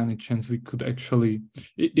by any chance we could actually,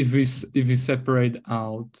 if we separate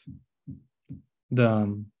out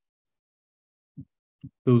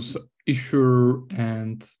those issuer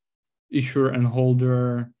and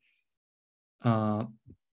holder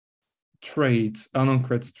traits, unknown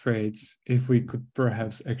creds traits, if we could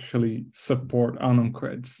perhaps actually support unknown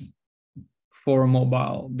creds for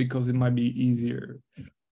mobile, because it might be easier.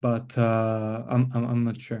 But I'm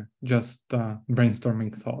not sure. Just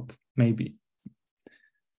brainstorming thought, maybe.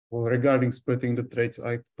 Well, regarding splitting the traits,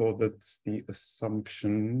 I thought that's the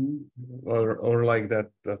assumption, or like that.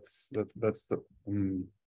 That's the.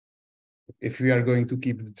 If we are going to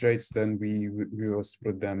keep the traits, then we will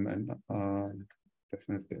split them and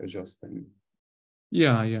definitely adjust them.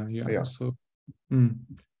 Yeah. So,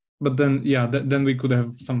 but then then we could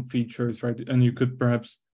have some features, right? And you could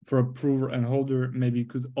perhaps, for approver and holder, maybe you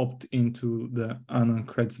could opt into the unknown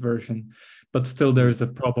creds version, but still there's a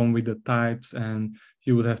problem with the types, and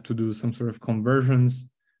you would have to do some sort of conversions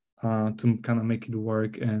to kind of make it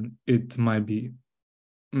work, and it might be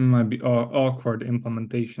awkward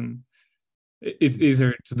implementation. It's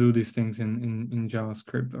easier to do these things in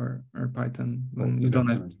JavaScript or Python when you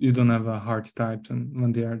don't have a hard types, and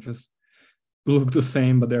when they are just look the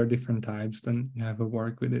same but there are different types, then you have to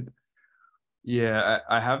work with it. Yeah,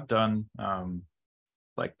 I have done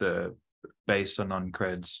like the base and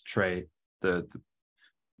non-creds trait, the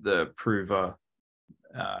prover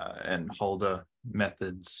and holder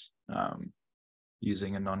methods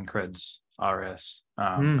using a non-creds RS.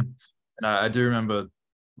 And I do remember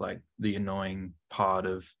like the annoying part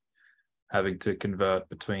of having to convert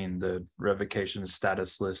between the revocation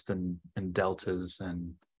status list and deltas,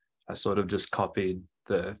 and I sort of just copied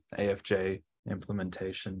the AFJ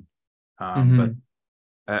implementation. But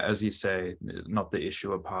as you say, not the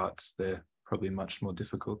issuer parts, they're probably much more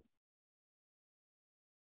difficult.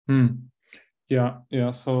 Yeah.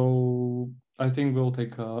 So I think we'll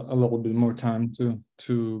take a little bit more time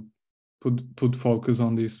to put focus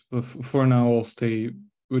on this. But for now, I'll stay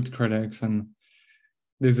with Credex, and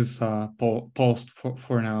this is paused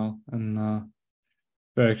for now, and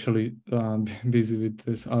we're actually busy with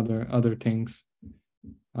this other things.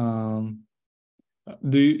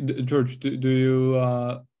 George, do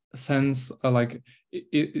you sense like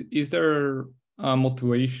is there a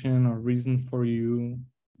motivation or reason for you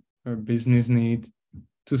or business need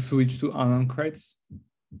to switch to unknown creds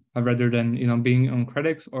rather than being on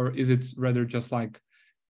Credex, or is it rather just like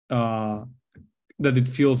that it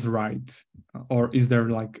feels right, or is there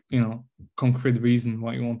like concrete reason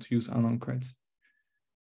why you want to use unknown creds?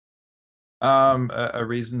 A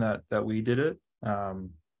reason that we did it.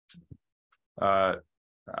 I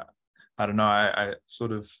don't know. I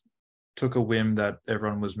sort of took a whim that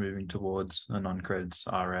everyone was moving towards a non-creds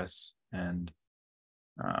RS, and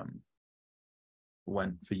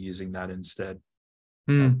went for using that instead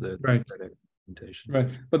of the implementation.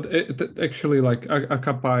 Right, but actually, like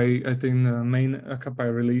Akapai, I think the main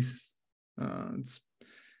Akapai release,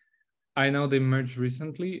 I know they merged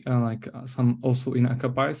recently, like some also in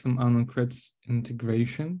Akapai, some unknown creds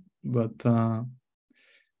integration, but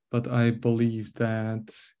I believe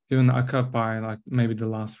that even Akapai, like maybe the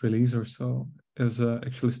last release or so, is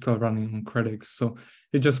actually still running on Credex. So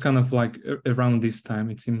it just kind of like around this time,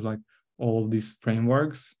 it seems like all these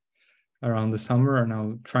frameworks around the summer are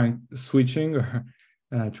now switching or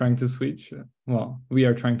trying to switch. Well, we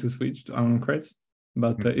are trying to switch to unknown creds,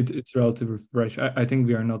 but it's relatively fresh. I think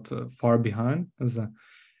we are not far behind, as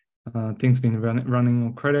things been running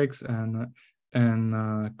on Credex, and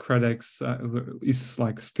Credex is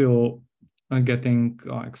like still getting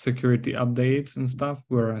like security updates and stuff,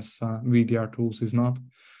 whereas VDR tools is not.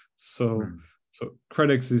 So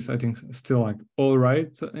Credex is, I think, still like all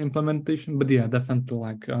right implementation, but yeah, definitely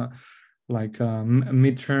like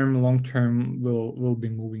midterm, long term will be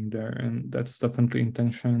moving there, and that's definitely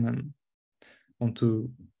intention, and want to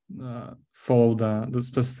follow the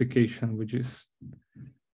specification, which is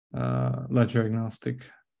ledger agnostic.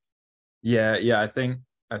 Yeah. I think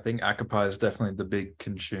Akapai is definitely the big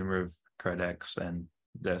consumer of Credex, and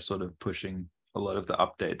they're sort of pushing a lot of the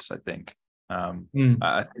updates. I think.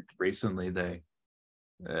 I think recently they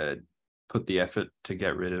put the effort to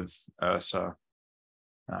get rid of Ursa,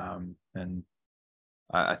 and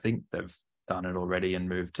I think they've done it already and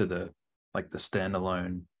moved to the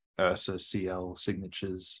standalone Ursa CL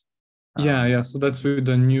signatures. Yeah. So that's with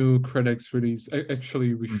the new Credex release.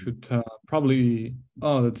 Actually, we should probably.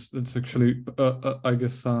 Oh, that's actually I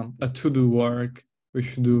guess a to-do work we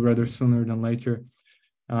should do rather sooner than later.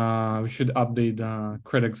 We should update the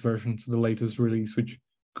Credex version to the latest release, which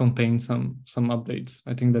contains some updates.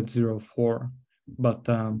 I think that's 0.4, but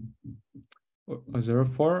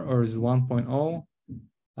 0.4 or is 1.0?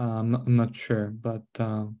 I'm not sure, but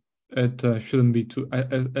it shouldn't be too.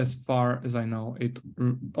 As far as I know, it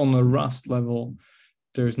on a Rust level,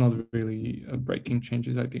 there's not really breaking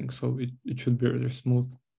changes. I think so. It should be rather smooth.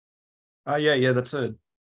 Oh yeah, that's a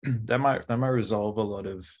that might resolve a lot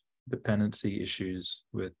of dependency issues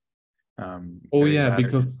with Oh Aries yeah, adders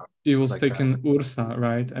because it was like that. taken Ursa,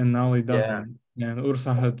 right? And now it Yeah. doesn't. And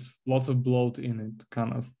Ursa had lots of bloat in it,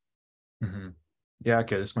 kind of. Mm-hmm. Yeah,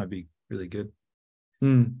 okay, this might be really good.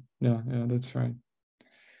 Yeah, that's right.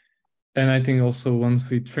 And I think also once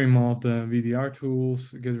we trim off the VDR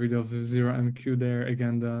tools, get rid of the 0MQ there,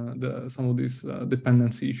 again, the some of these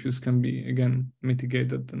dependency issues can be again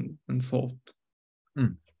mitigated and solved.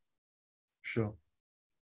 Sure.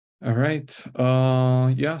 All right.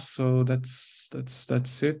 Yeah, so that's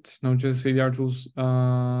it. Node.js VDR tools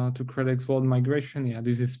to Credx Vault migration. Yeah,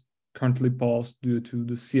 this is currently paused due to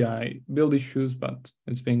the CI build issues, but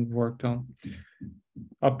it's being worked on.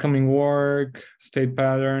 Upcoming work, state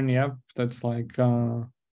pattern. Yep, that's like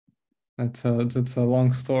that's a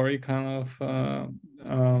long story kind of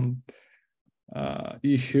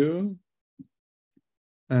issue.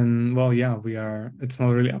 And well, yeah, it's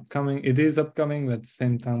not really upcoming. It is upcoming, but at the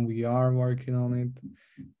same time we are working on it.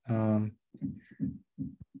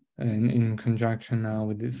 And in conjunction now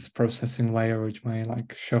with this processing layer, which may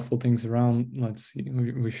like shuffle things around. Let's see,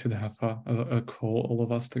 we should have a call, all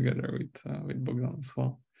of us together with Bogdan as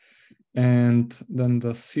well. And then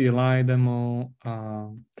the CLI demo,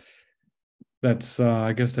 that's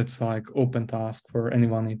I guess that's like open task for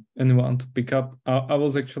anyone to pick up. I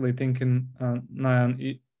was actually thinking,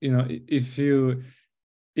 Nayan, if you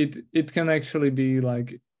it can actually be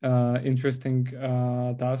like interesting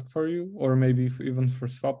task for you, or maybe even for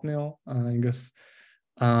Swapnil, I guess,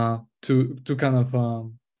 to kind of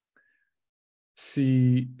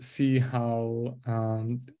see how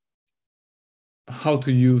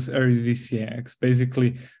to use Aries VCX.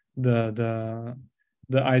 Basically, the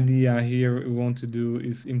idea here we want to do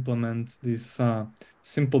is implement this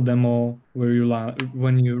simple demo where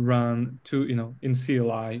when you run two, in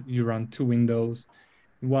CLI, you run two windows.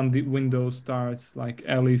 One window starts like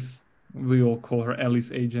Alice, we will call her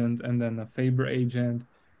Alice agent, and then a Faber agent,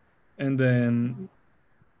 and then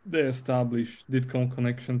they establish DITCOM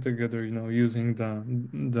connection together, using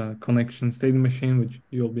the connection state machine, which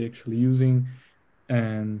you'll be actually using,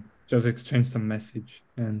 and just exchange some message,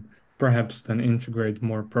 and perhaps then integrate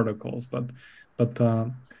more protocols. But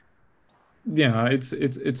yeah,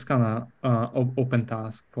 it's kind of open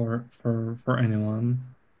task for anyone.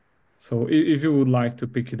 So if you would like to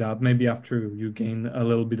pick it up, maybe after you gain a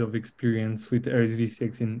little bit of experience with Aries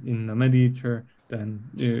V6 in a Mediator, then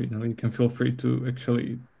you can feel free to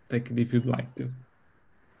actually take it if you'd like to.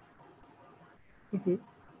 Mhm.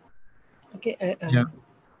 Okay. Yeah,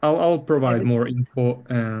 I'll I provide will. more info,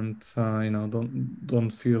 and don't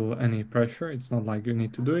feel any pressure. It's not like you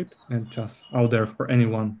need to do it, and just out there for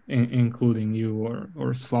anyone, including you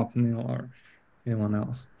or Swapnil or anyone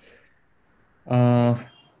else.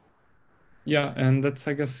 Yeah, and that's,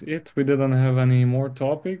 I guess, it. We didn't have any more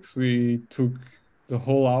topics. We took the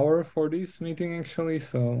whole hour for this meeting, actually,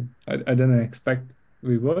 so I didn't expect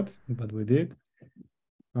we would, but we did.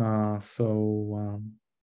 So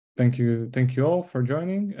thank you all for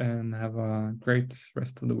joining, and have a great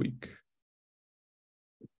rest of the week.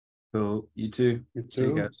 Cool. You too. You See you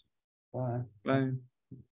too. guys. Bye. Bye.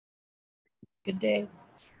 Good day.